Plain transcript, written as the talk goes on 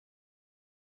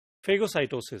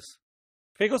Phagocytosis.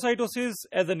 Phagocytosis,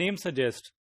 as the name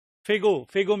suggests,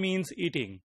 phago means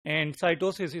eating, and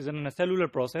cytosis is a cellular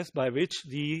process by which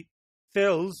the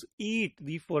cells eat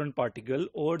the foreign particle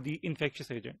or the infectious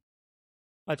agent.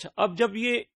 अच्छा, अब जब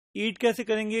ये eat कैसे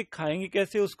करेंगे, खाएंगे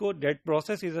कैसे उसको, that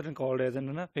process is called as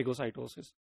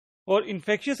phagocytosis. Or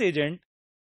infectious agent,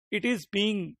 it is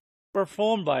being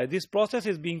performed by, this process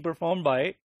is being performed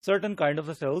by certain kind of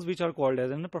the cells which are called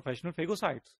as professional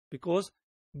phagocytes, because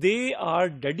they are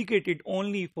dedicated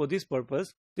only for this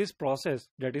purpose, this process,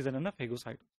 that is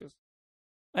phagocytosis.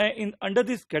 Under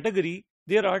this category,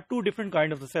 there are two different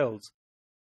kind of the cells.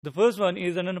 The first one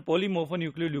is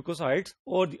polymorphonucleoleucocytes,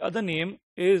 or the other name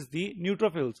is the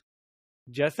neutrophils.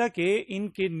 जैसा कि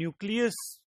इनके nucleus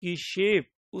की shape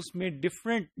उसमें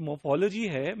different morphology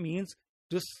है, means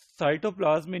जो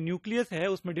cytoplasm में nucleus है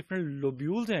उसमें डिफरेंट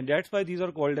लोब्यूल्स हैं, that's why these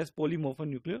are called as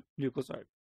polymorphonucleoleucocytes.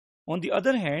 On the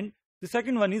other hand, the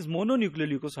second one is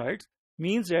mononucleoleucocytes,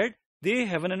 means that they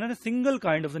have a single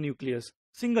kind of the nucleus,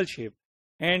 single shape.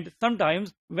 And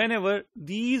sometimes whenever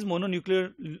these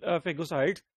mononuclear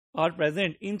phagocytes are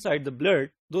present inside the blood,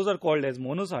 those are called as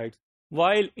monocytes,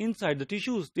 while inside the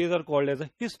tissues these are called as a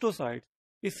histocytes.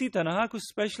 इसी तरह कुछ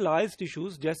specialised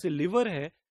tissues जैसे liver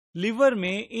है, liver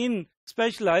में इन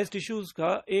specialised tissues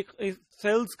का एक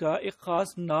sales का एक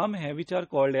खास नाम है, which are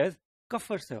called as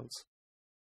Kupffer cells.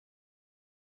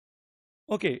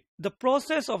 Okay, the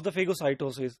process of the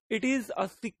phagocytosis, it is a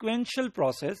sequential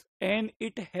process and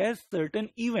it has certain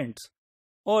events.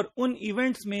 और उन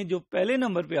events में जो पहले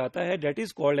नंबर पे आता है, that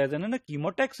is called as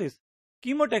chemotaxis.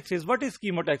 Chemotaxis, what is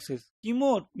chemotaxis?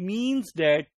 Chemo means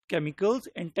that chemicals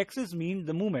and taxis means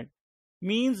the movement.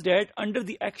 Means that under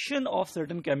the action of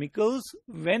certain chemicals,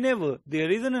 whenever there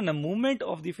is a movement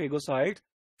of the phagocytes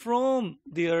from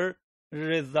their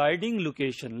residing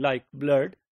location like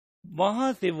blood,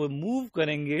 वहां से वो move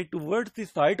करेंगे towards the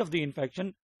site of the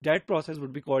infection, that process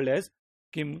would be called as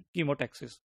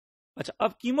chemotaxis. अच्छा,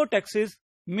 अब chemotaxis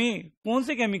में कौन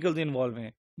से chemicals involve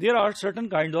हैं? There are certain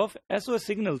kind of SOS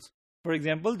signals. For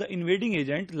example, the invading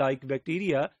agent like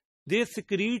bacteria, they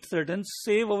secrete certain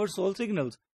save our soul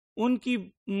signals. उनकी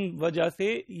वजह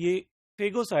से ये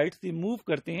फेगोसाइट्स मूव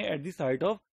करते हैं at the site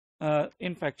of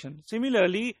infection.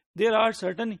 Similarly, there are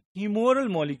certain humoral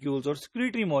molecules or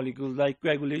secretory molecules like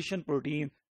coagulation protein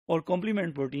or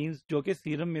complement proteins जो कि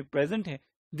serum में present हैं.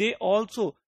 They also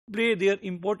play their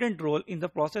important role in the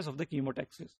process of the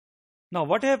chemotaxis. Now,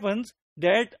 what happens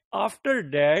that after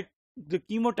that the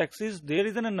chemotaxis, there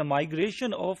is a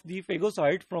migration of the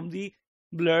phagocyte from the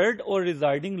blood or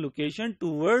residing location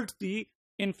towards the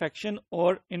infection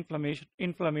or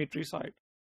inflammatory site.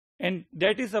 And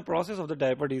that is the process of the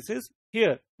diaperesis.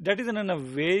 Here, that is a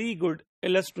very good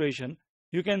illustration.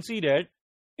 You can see that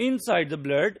inside the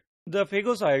blood, the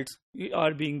phagocytes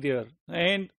are being there.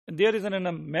 And there is a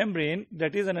membrane,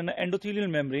 that is an endothelial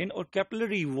membrane or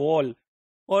capillary wall.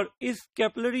 और इस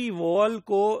capillary wall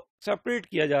को separate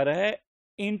किया जा रहा है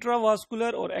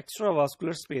intravascular और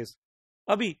extravascular space.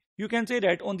 अभी, you can say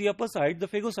that on the upper side,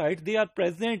 the phagocytes, they are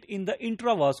present in the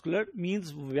intravascular,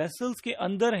 means vessels के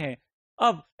अंदर हैं.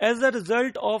 अब, as a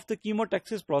result of the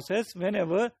chemotaxis process,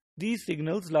 whenever these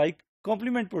signals like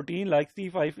complement protein like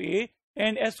C5a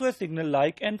and SOS signal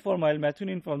like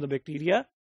N-formylmethionine from the bacteria,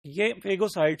 ये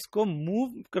phagocytes को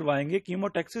move करवाएंगे,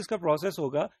 chemotaxis का process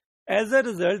होगा. As a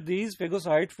result, these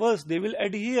phagocytes first they will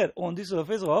adhere on the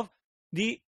surface of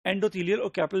the endothelial or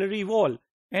capillary wall,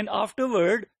 and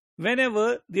afterward,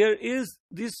 whenever there is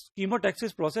this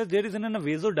chemotaxis process, there is a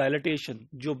vasodilatation.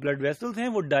 जो blood vessels हैं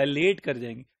वो dilate कर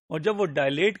जाएंगी. और जब वो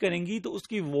dilate करेंगी तो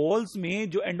उसकी वॉल्स में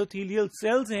जो एंडोथेलियल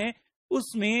सेल्स हैं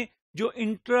उसमें जो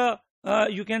intra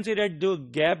you can say that जो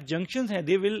गैप जंक्शंस हैं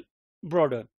दे विल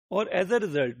ब्रॉडर, और एज अ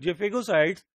रिजल्ट जो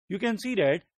phagocytes you can see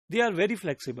that they are very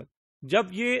flexible. जब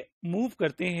ये मूव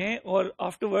करते हैं और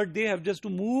afterward they have just to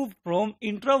move from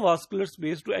intravascular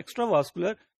space to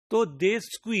extravascular, तो दे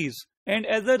squeeze, and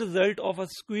as a result of a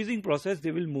squeezing process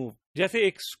they will move. जैसे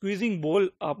एक squeezing ball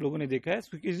आप लोगों ने देखा है,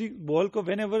 स्क्वीजिंग बॉल को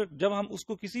व्हेनेवर जब हम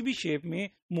उसको किसी भी शेप में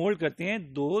मोल्ड करते हैं,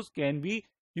 those can be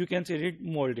you can say it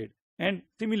moulded. And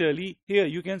similarly here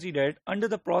you can see that under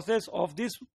the process of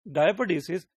this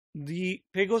डायपेरेसिस the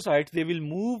phagocytes they will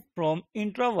move from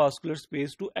intravascular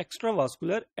space to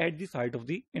extravascular at the site of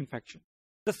the infection.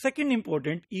 The second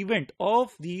important event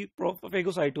of the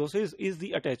phagocytosis is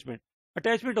the attachment.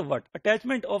 Attachment of what?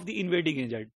 Attachment of the invading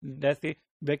agent. जैसे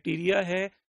bacteria है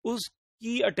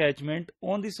उसकी attachment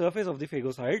on the surface of the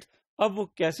phagocytes. अब वो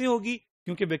कैसे होगी?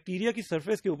 क्योंकि bacteria की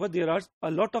surface के ऊपर there are a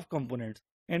lot of components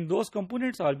and those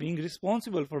components are being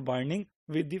responsible for binding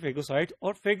with the phagocytes.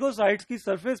 और फेगोसाइट्स की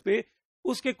सरफेस पे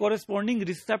उसके कॉरेस्पॉन्डिंग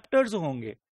रिसेप्टर्स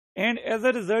होंगे. And as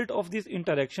a result of this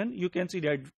interaction, you can see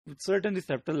that certain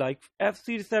receptors like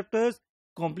Fc receptors,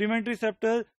 complement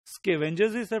receptors,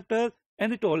 scavengers receptors,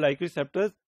 and the toll-like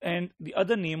receptors. And the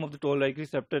other name of the toll-like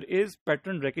receptor is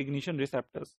pattern recognition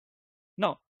receptors.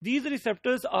 Now, these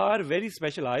receptors are very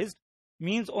specialized,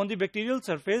 means on the bacterial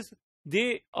surface,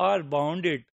 they are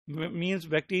bounded, means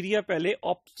bacteria पहले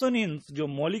opsonins जो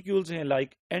molecules हैं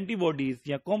like antibodies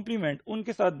या complement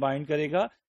उनके साथ bind करेगा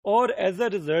और as a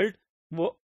result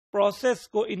वो process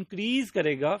को इंक्रीज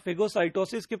करेगा,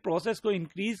 फेगोसाइटोसिस के प्रोसेस को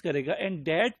इंक्रीज करेगा and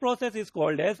that process is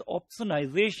called as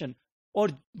opsonization.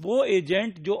 और वो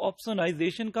एजेंट जो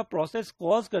ऑप्सोनाइजेशन का प्रोसेस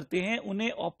कॉज करते हैं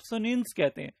उन्हें ऑप्सोनिन्स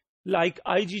कहते हैं, like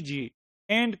IgG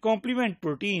and complement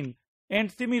protein. And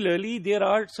similarly there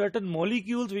are certain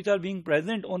molecules which are being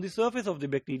present on the surface of the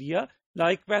bacteria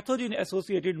like pathogen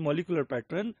associated molecular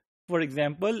pattern, for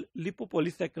example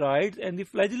लिपोपॉलीसैकेराइड्स and the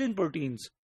फ्लैजेलिन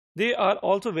proteins. They are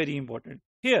also very important.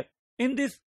 Here, in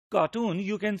this cartoon,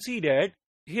 you can see that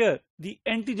here the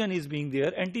antigen is being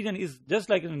there. Antigen is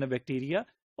just like in a bacteria.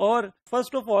 Or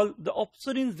first of all, the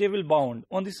opsonins, they will bound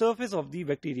on the surface of the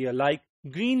bacteria like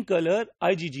green color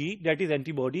IgG, that is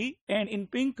antibody, and in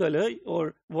pink color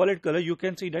or violet color, you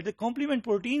can see that the complement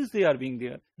proteins, they are being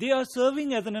there. They are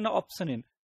serving as an opsonin.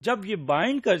 जब ये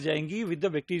bind कर जाएंगी with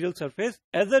the bacterial surface,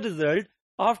 as a result,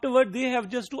 afterward they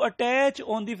have just to attach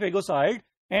on the phagocyte.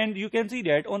 And you can see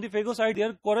that on the phagocyte there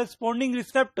are corresponding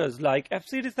receptors like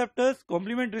Fc receptors,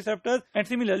 complement receptors, and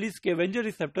similarly scavenger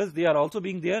receptors, they are also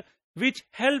being there, which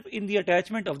help in the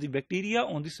attachment of the bacteria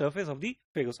on the surface of the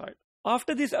phagocyte.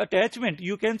 After this attachment,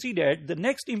 you can see that the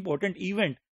next important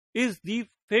event is the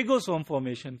phagosome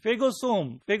formation.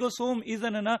 Phagosome is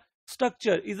a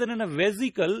structure, is a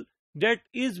vesicle that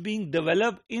is being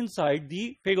developed inside the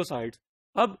phagocytes.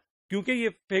 अब क्योंकि ये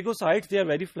phagocytes, they are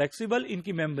very flexible,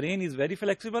 इनकी membrane is very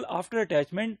flexible. After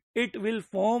attachment, it will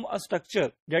form a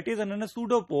structure that is a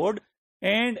pseudopod,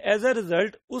 and as a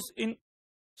result, उस इन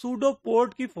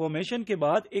pseudopod की formation के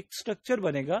बाद एक structure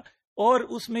बनेगा और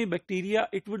उसमें bacteria,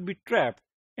 it would be trapped,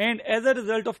 and as a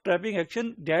result of trapping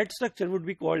action, that structure would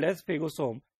be called as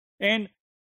phagosome, and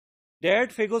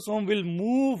that phagosome will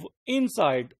move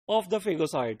inside of the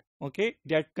phagocyte, okay,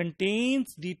 that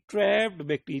contains the trapped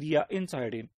bacteria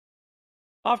inside it.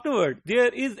 Afterward, there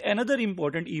is another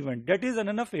important event, that is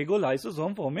another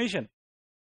phagolysosome formation.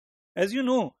 As you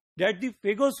know that the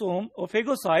phagosome or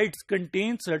phagocytes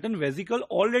contain certain vesicle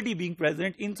already being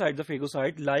present inside the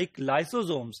phagocyte like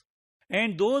lysosomes,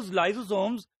 and those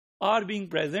lysosomes are being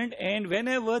present, and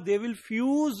whenever they will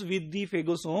fuse with the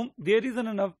phagosome, there is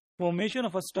an formation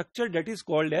of a structure that is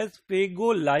called as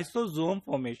phagolysosome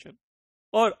formation.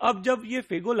 और अब जब ये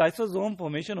phagolysosome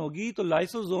formation होगी तो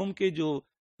lysosome के जो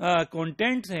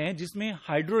contents हैं जिसमें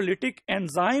hydrolytic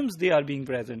enzymes they are being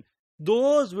present,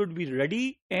 those would be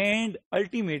ready, and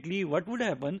ultimately what would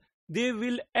happen, they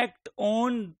will act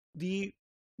on the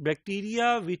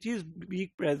bacteria which is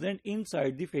being present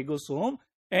inside the phagosome,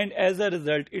 and as a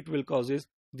result it will causes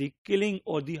the killing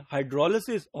or the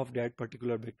hydrolysis of that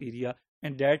particular bacteria,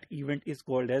 and that event is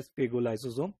called as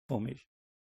phagolysosome formation.